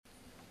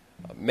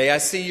May I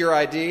see your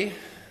ID?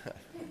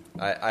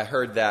 I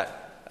heard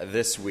that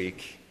this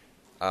week.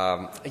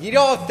 You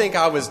don't think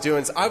I was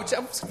doing... I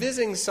was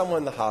visiting someone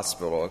in the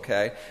hospital,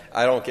 okay?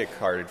 I don't get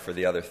carded for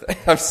the other thing.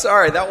 I'm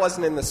sorry, that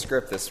wasn't in the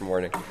script this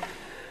morning.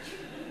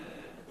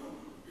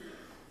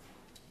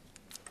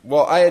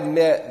 Well, I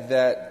admit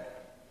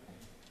that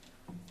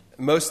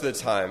most of the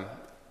time,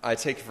 I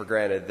take it for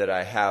granted that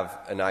I have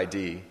an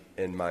ID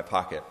in my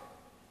pocket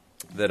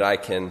that I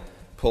can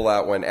pull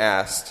out when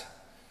asked.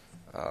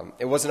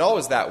 It wasn't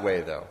always that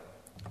way, though.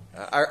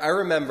 I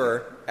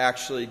remember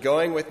actually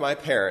going with my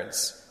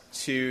parents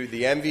to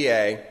the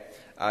MVA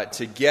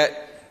to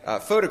get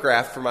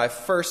photographed for my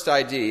first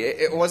ID.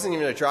 It wasn't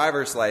even a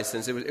driver's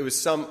license. It was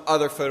some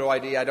other photo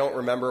ID. I don't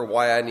remember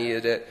why I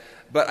needed it.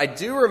 But I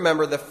do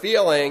remember the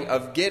feeling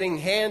of getting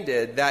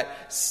handed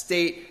that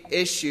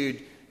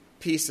state-issued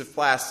piece of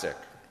plastic.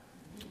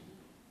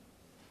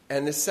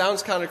 And this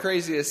sounds kind of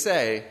crazy to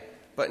say,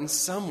 but in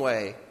some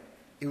way,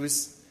 it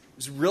was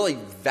really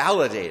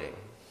validating.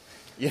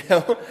 You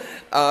know?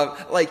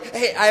 Like,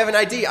 hey, I have an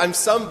ID. I'm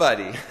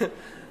somebody.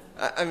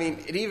 I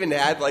mean, it even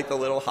had like the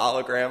little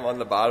hologram on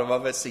the bottom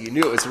of it, so you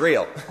knew it was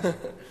real. It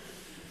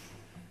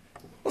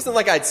wasn't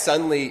like I'd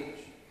suddenly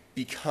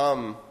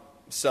become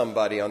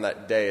somebody on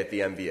that day at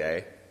the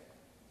MVA.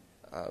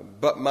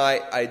 But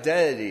my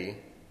identity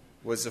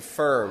was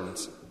affirmed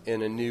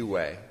in a new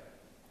way.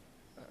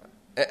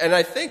 And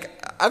I think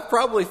I've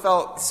probably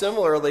felt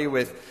similarly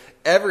with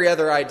every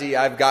other ID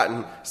I've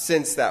gotten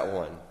since that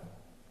one.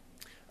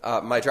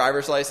 My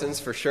driver's license,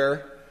 for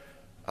sure.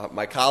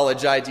 My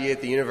college ID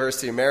at the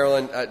University of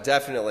Maryland,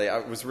 definitely. I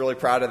was really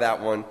proud of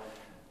that one.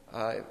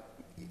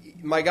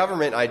 My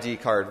government ID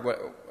card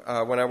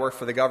when I worked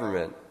for the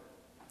government.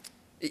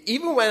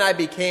 Even when I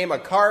became a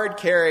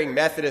card-carrying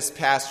Methodist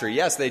pastor,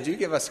 yes, they do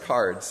give us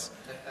cards.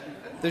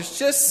 There's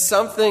just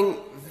something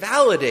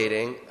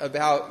validating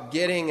about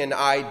getting an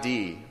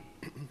ID.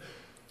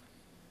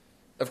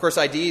 Of course,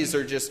 IDs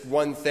are just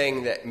one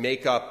thing that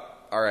make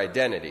up our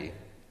identity.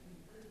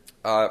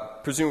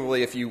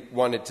 Presumably, if you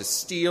wanted to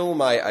steal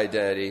my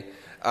identity,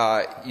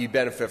 you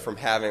benefit from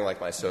having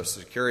like my social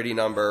security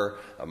number,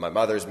 my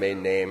mother's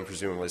maiden name,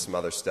 presumably some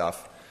other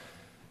stuff.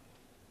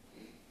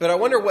 But I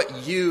wonder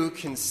what you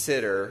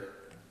consider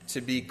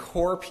to be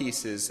core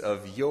pieces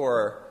of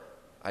your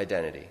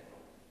identity.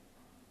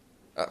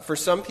 For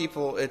some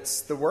people,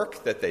 it's the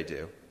work that they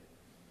do.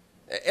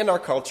 And our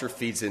culture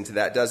feeds into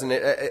that, doesn't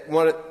it?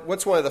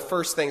 What's one of the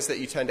first things that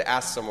you tend to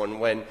ask someone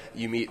when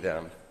you meet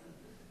them?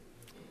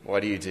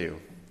 What do you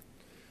do?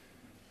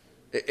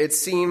 It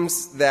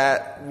seems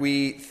that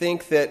we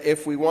think that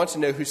if we want to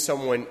know who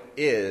someone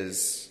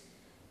is,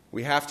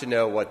 we have to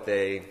know what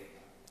they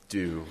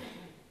do.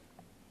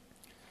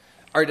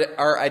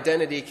 Our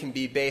identity can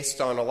be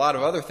based on a lot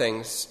of other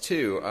things,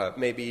 too.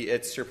 Maybe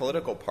it's your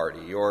political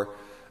party or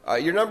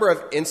your number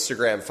of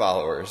Instagram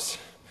followers.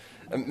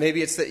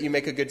 Maybe it's that you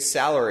make a good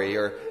salary,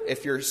 or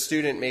if you're a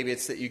student, maybe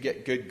it's that you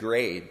get good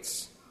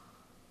grades.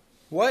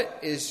 What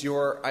is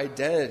your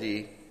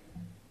identity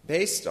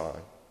based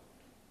on?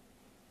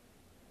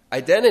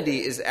 Identity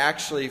is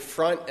actually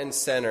front and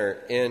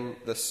center in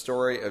the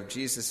story of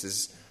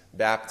Jesus'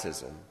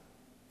 baptism.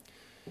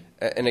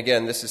 And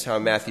again, this is how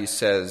Matthew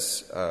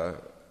says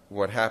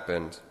what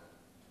happened.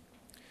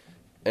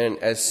 And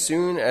as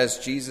soon as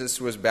Jesus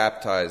was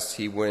baptized,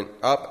 he went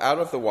up out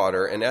of the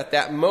water, and at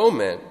that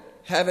moment,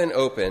 heaven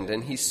opened,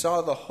 and he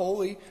saw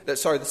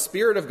the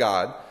Spirit of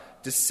God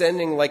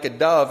descending like a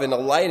dove and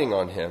alighting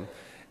on him.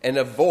 And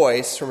a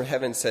voice from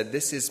heaven said,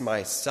 "This is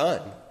my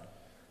Son,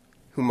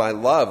 whom I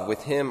love.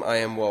 With him I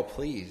am well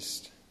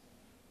pleased."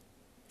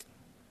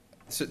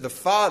 So the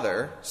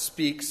Father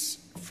speaks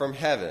from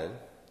heaven,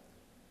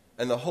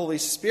 and the Holy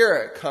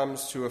Spirit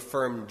comes to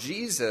affirm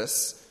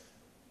Jesus,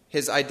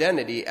 his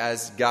identity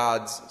as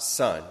God's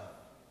Son.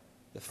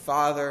 The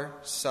Father,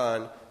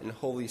 Son, and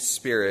Holy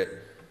Spirit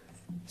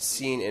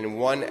seen in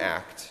one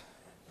act.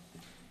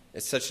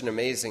 It's such an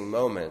amazing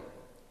moment.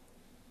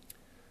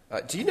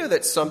 Do you know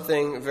that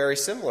something very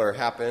similar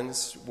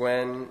happens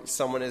when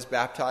someone is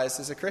baptized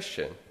as a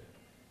Christian?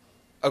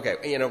 Okay,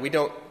 we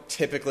don't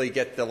typically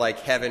get the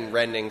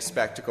heaven-rending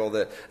spectacle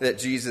that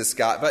Jesus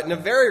got, but in a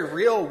very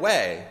real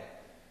way,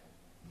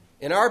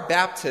 in our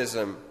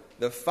baptism,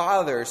 the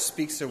Father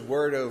speaks a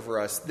word over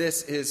us.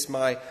 This is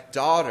my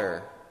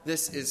daughter.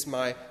 This is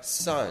my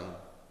son.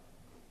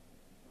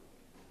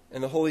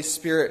 And the Holy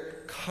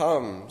Spirit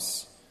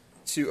comes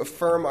to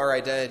affirm our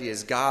identity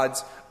as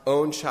God's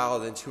own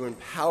child and to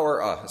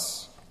empower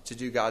us to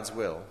do God's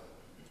will.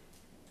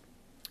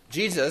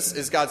 Jesus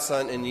is God's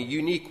Son in a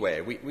unique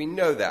way. We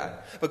know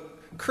that.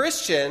 But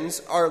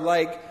Christians are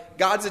like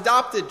God's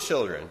adopted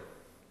children.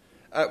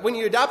 When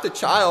you adopt a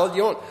child,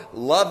 you don't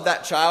love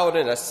that child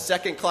in a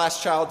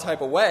second-class child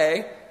type of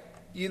way.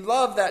 You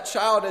love that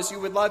child as you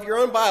would love your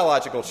own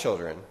biological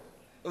children.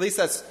 At least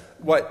that's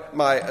what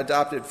my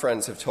adopted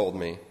friends have told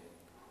me.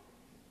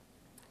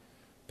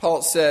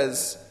 Paul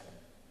says,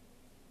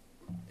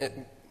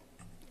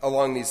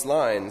 along these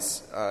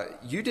lines,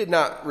 you did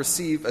not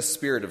receive a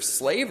spirit of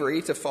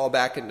slavery to fall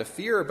back into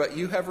fear, but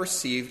you have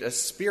received a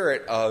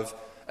spirit of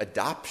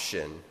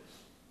adoption.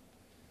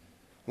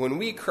 When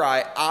we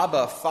cry,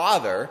 Abba,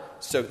 Father,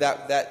 so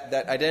that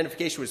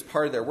identification was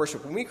part of their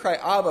worship. When we cry,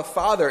 Abba,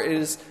 Father, it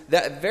is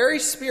that very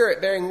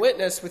Spirit bearing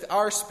witness with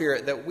our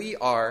spirit that we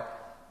are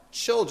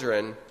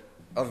children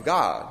of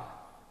God.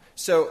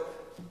 So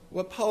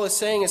what Paul is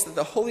saying is that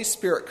the Holy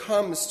Spirit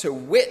comes to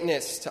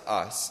witness to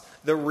us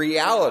the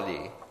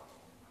reality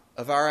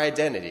of our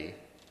identity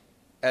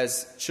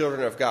as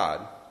children of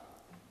God.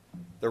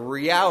 The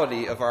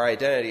reality of our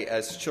identity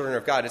as children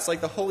of God. It's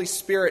like the Holy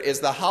Spirit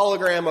is the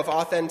hologram of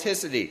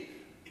authenticity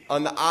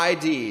on the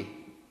ID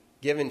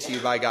given to you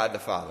by God the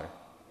Father.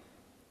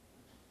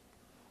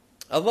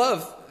 I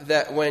love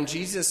that when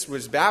Jesus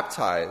was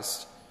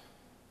baptized,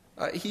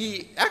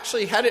 he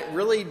actually hadn't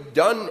really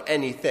done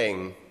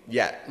anything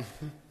yet.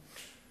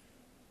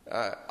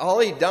 All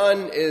he'd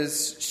done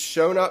is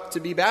shown up to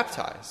be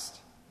baptized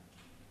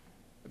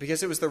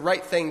because it was the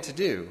right thing to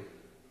do.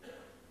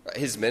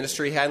 His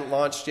ministry hadn't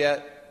launched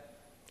yet.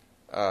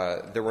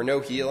 There were no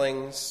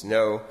healings,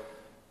 no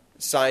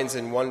signs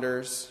and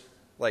wonders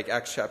like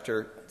Acts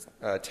chapter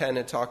 10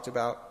 had talked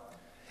about.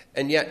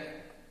 And yet,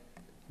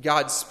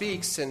 God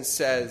speaks and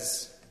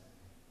says,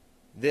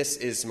 "This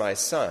is my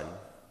son,"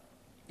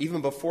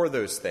 even before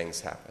those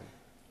things happen.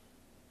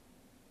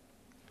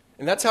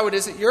 And that's how it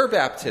is at your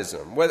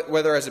baptism,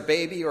 whether as a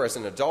baby or as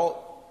an adult.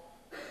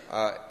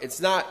 It's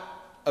not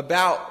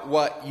about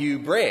what you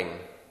bring.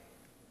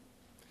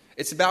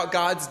 It's about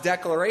God's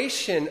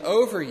declaration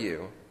over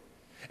you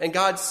and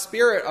God's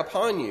Spirit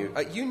upon you.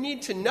 You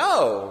need to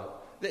know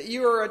that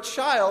you are a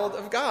child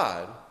of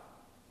God.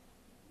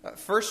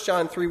 1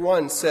 John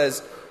 3:1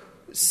 says,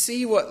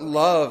 "See what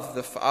love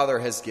the Father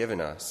has given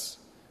us,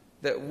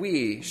 that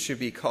we should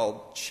be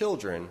called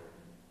children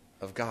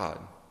of God."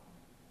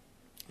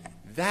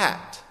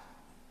 That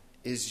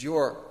is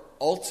your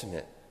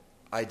ultimate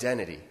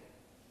identity.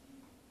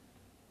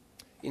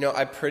 You know,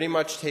 I pretty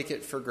much take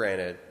it for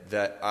granted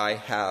that I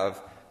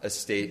have a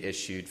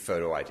state-issued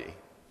photo ID.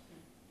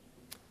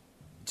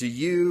 Do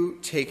you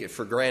take it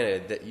for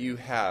granted that you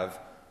have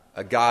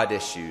a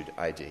God-issued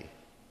ID?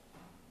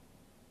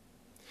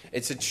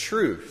 It's a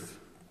truth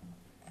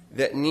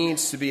that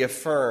needs to be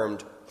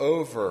affirmed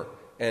over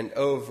and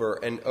over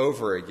and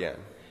over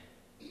again.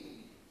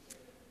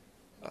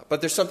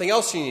 But there's something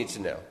else you need to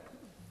know.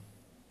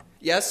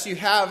 Yes, you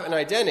have an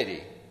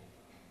identity.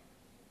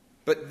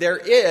 But there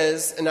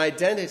is an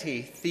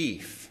identity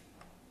thief.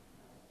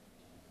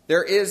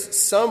 There is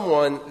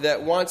someone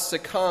that wants to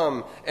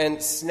come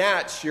and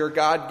snatch your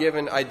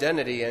God-given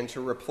identity and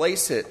to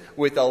replace it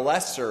with a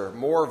lesser,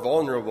 more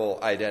vulnerable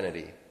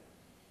identity.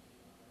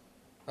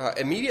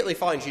 Immediately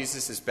following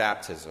Jesus'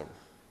 baptism,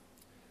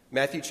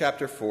 Matthew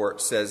chapter 4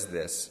 says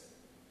this.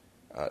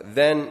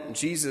 Then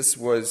Jesus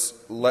was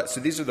so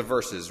these are the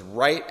verses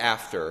right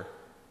after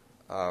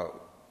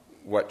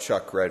what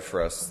Chuck read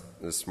for us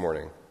this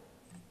morning.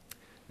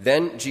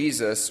 Then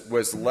Jesus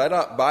was led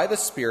up by the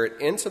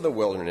Spirit into the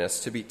wilderness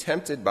to be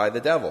tempted by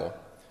the devil.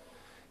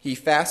 He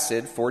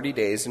fasted 40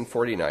 days and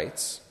 40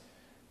 nights,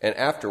 and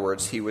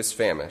afterwards he was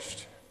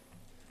famished.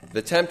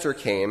 The tempter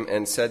came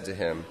and said to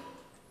him,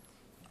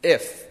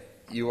 "If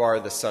you are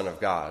the Son of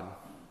God,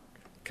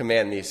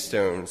 command these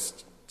stones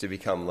to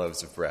become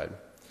loaves of bread."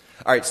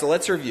 All right, so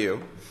let's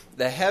review.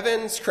 The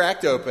heavens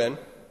cracked open.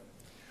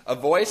 A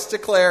voice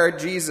declared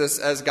Jesus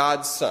as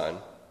God's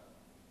Son.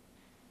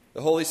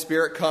 The Holy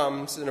Spirit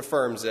comes and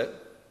affirms it.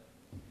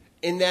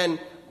 And then,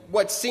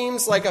 what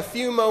seems like a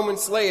few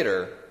moments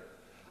later,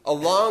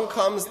 along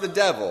comes the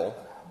devil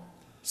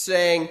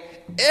saying,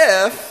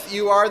 "If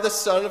you are the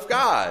Son of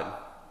God."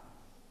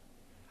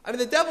 I mean,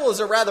 the devil is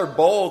a rather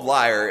bold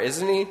liar,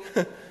 isn't he?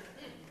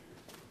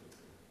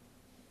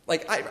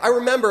 I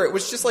remember it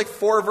was just like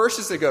 4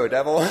 verses ago,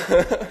 devil.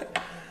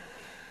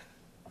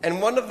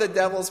 And one of the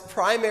devil's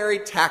primary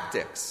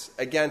tactics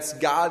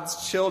against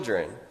God's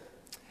children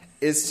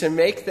is to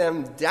make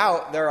them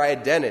doubt their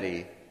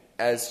identity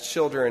as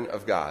children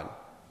of God.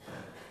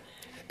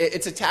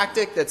 It's a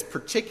tactic that's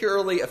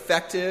particularly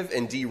effective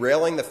in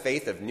derailing the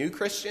faith of new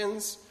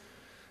Christians,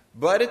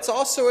 but it's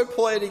also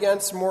employed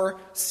against more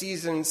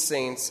seasoned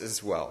saints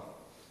as well.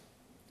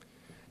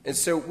 And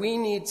so we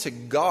need to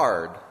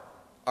guard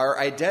our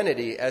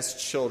identity as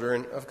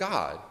children of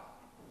God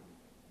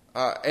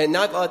and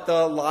not let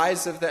the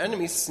lies of the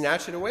enemy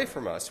snatch it away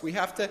from us. We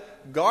have to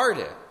guard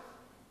it.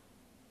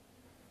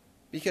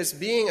 Because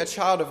being a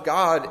child of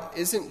God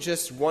isn't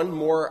just one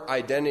more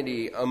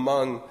identity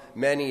among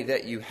many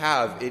that you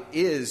have. It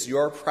is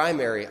your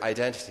primary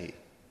identity.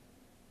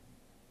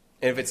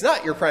 And if it's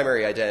not your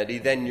primary identity,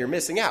 then you're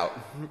missing out.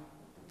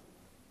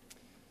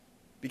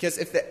 Because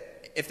if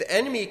the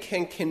enemy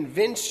can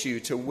convince you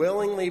to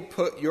willingly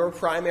put your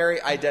primary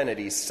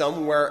identity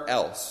somewhere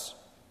else,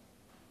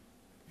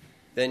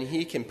 then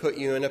he can put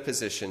you in a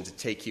position to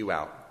take you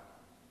out.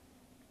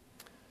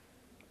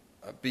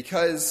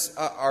 Because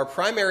our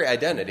primary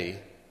identity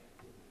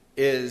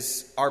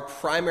is our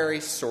primary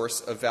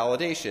source of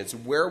validation. It's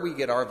where we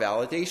get our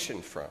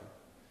validation from.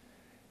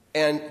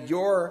 And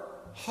your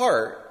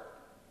heart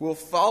will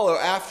follow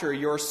after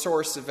your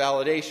source of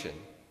validation.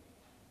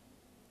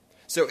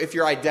 So if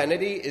your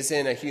identity is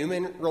in a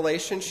human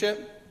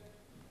relationship,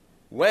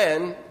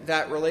 when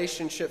that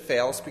relationship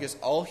fails, because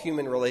all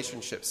human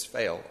relationships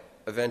fail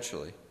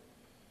eventually,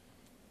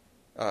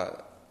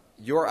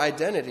 your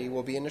identity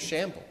will be in a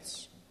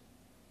shambles.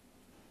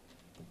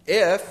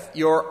 If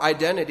your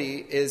identity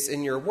is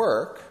in your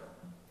work,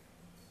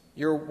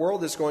 your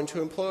world is going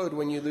to implode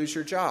when you lose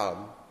your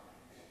job.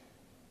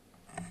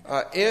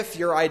 If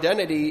your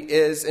identity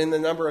is in the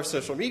number of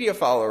social media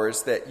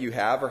followers that you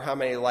have or how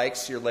many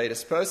likes your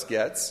latest post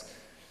gets,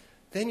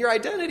 then your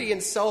identity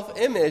and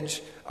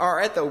self-image are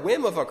at the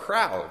whim of a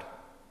crowd.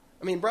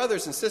 I mean,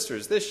 brothers and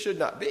sisters, this should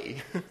not be.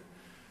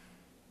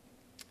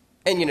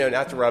 And,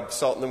 not to rub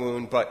salt in the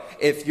wound, but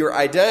if your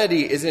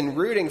identity is in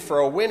rooting for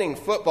a winning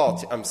football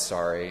team, I'm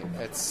sorry.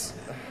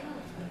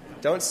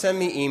 Don't send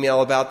me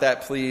email about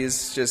that,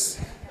 please. Just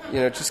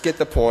get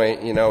the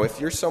point. If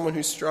you're someone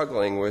who's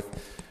struggling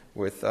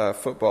with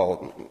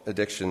football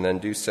addiction, then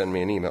do send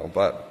me an email.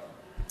 But,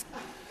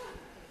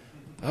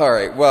 all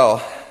right,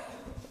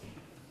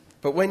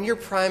 but when your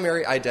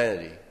primary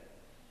identity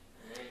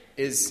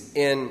is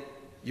in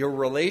your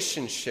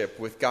relationship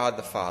with God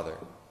the Father,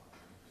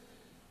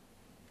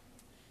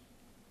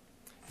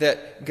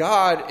 that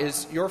God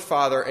is your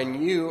Father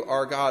and you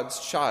are God's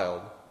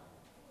child,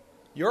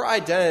 your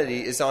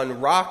identity is on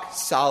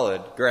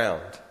rock-solid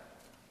ground.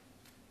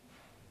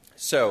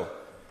 So,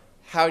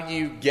 how do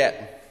you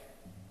get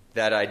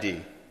that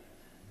ID?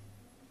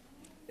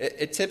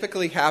 It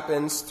typically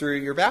happens through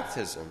your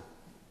baptism.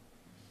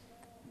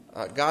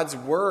 God's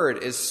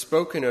word is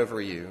spoken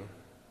over you.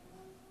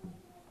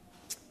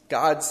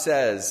 God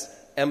says,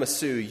 Emma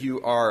Sue,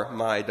 you are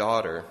my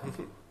daughter.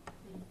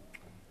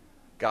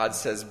 God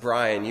says,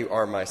 Brian, you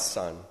are my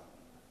son.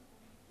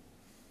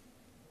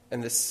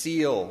 And the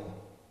seal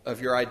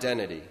of your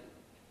identity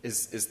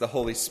is the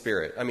Holy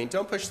Spirit. I mean,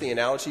 don't push the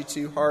analogy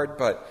too hard,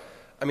 but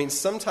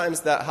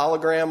sometimes that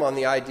hologram on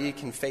the ID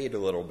can fade a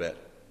little bit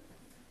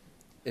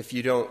if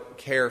you don't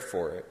care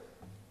for it.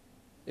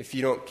 If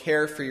you don't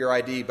care for your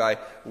ID by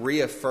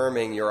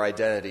reaffirming your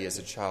identity as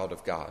a child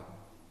of God.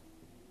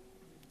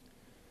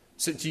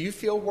 So do you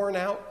feel worn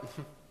out?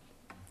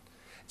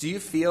 Do you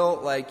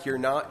feel like you're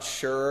not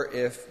sure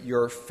if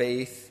your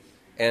faith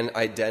and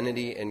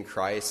identity in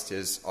Christ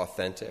is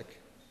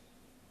authentic?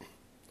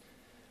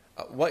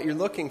 What you're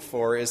looking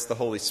for is the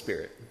Holy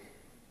Spirit.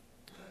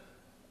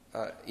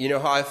 You know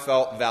how I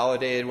felt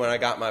validated when I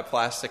got my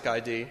plastic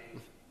ID?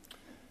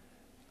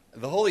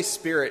 The Holy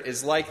Spirit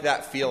is like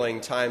that feeling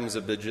times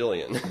a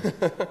bajillion.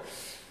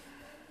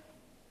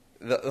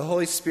 The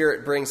Holy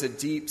Spirit brings a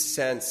deep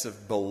sense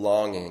of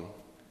belonging,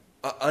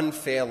 an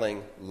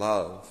unfailing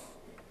love,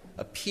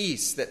 a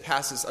peace that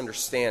passes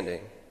understanding.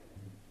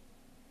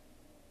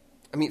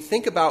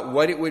 Think about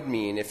what it would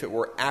mean if it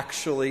were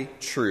actually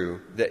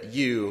true that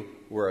you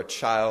were a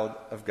child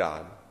of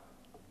God.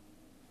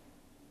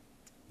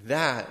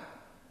 That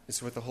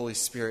is what the Holy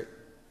Spirit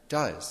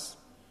does.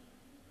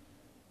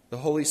 The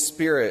Holy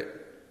Spirit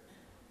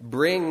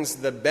brings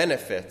the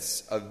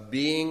benefits of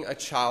being a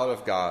child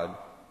of God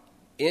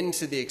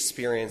into the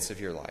experience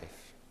of your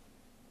life.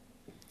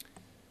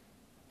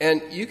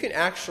 And you can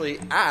actually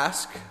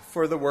ask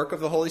for the work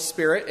of the Holy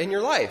Spirit in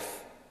your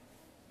life.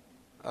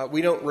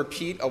 We don't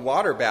repeat a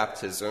water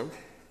baptism,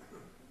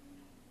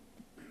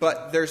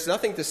 but there's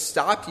nothing to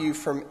stop you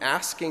from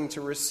asking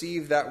to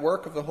receive that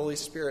work of the Holy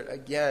Spirit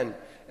again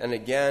and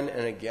again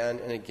and again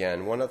and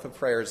again. One of the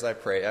prayers I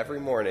pray every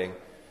morning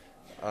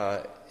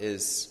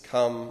is,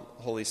 "Come,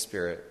 Holy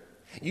Spirit."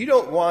 You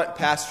don't want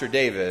Pastor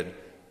David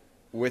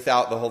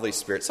without the Holy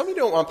Spirit. Some of you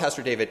don't want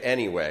Pastor David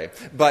anyway,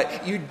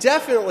 but you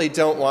definitely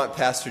don't want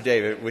Pastor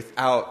David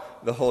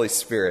without the Holy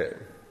Spirit.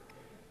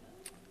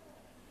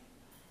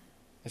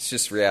 It's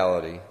just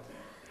reality.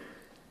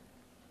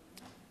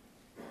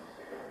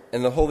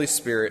 And the Holy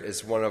Spirit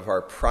is one of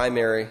our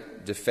primary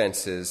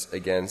defenses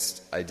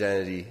against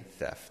identity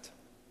theft.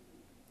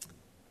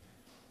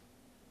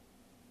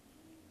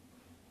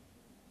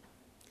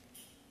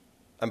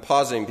 I'm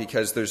pausing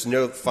because there's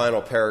no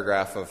final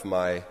paragraph of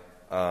my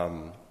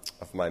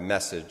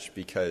message,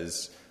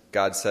 because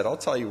God said, "I'll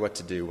tell you what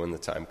to do when the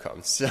time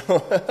comes."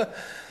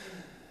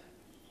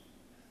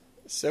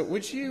 So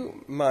would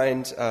you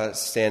mind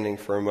standing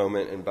for a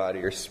moment in body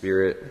or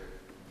spirit?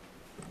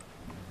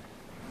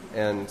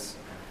 And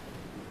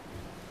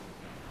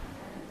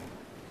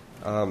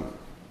I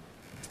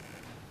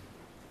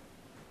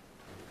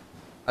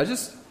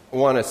just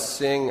want to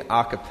sing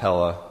a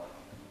cappella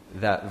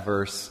that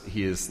verse,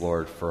 "He is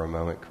Lord," for a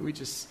moment. Could we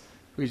just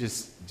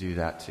do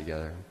that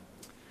together?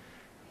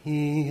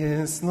 He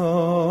is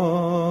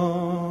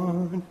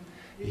Lord,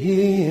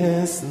 He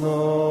is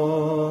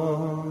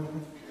Lord,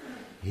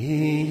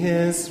 He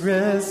is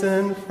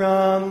risen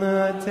from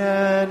the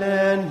dead,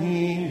 and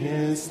He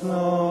is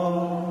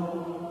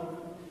Lord.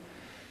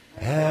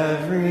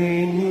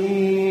 Every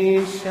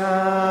knee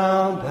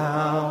shall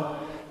bow,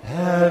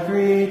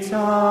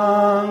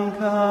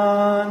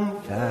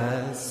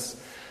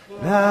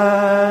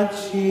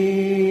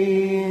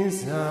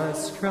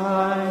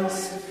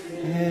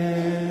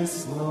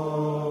 is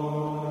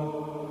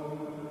Lord.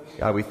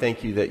 God, we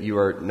thank you that you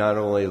are not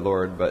only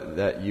Lord, but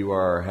that you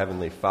are our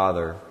Heavenly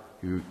Father,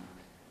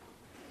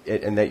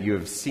 and that you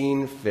have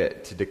seen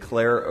fit to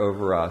declare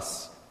over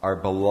us our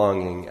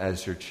belonging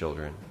as your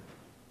children.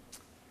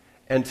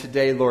 And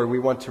today, Lord, we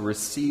want to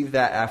receive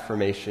that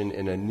affirmation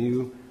in a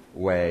new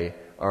way,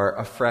 or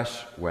a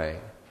fresh way.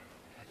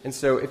 And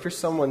so if you're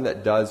someone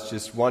that does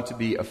just want to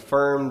be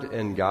affirmed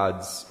in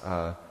God's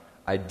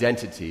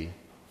identity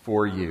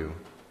for you,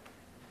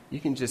 you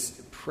can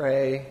just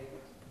pray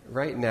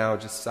right now,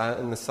 just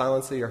in the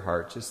silence of your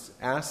heart. Just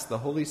ask the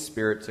Holy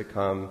Spirit to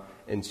come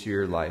into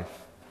your life,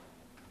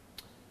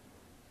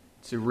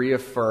 to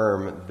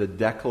reaffirm the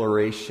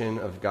declaration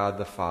of God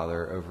the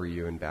Father over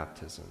you in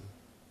baptism.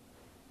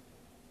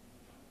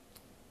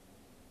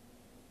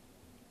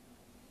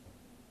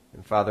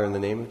 And Father, in the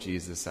name of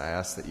Jesus, I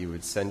ask that you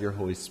would send your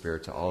Holy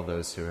Spirit to all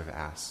those who have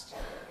asked,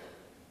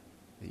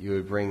 that you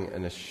would bring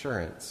an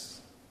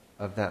assurance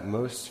of that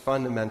most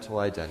fundamental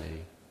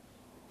identity,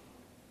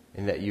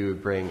 and that you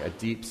would bring a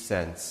deep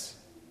sense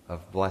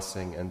of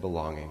blessing and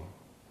belonging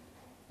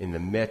in the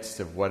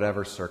midst of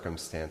whatever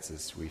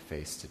circumstances we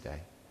face today.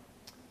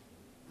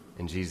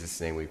 In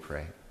Jesus' name we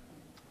pray.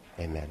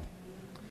 Amen.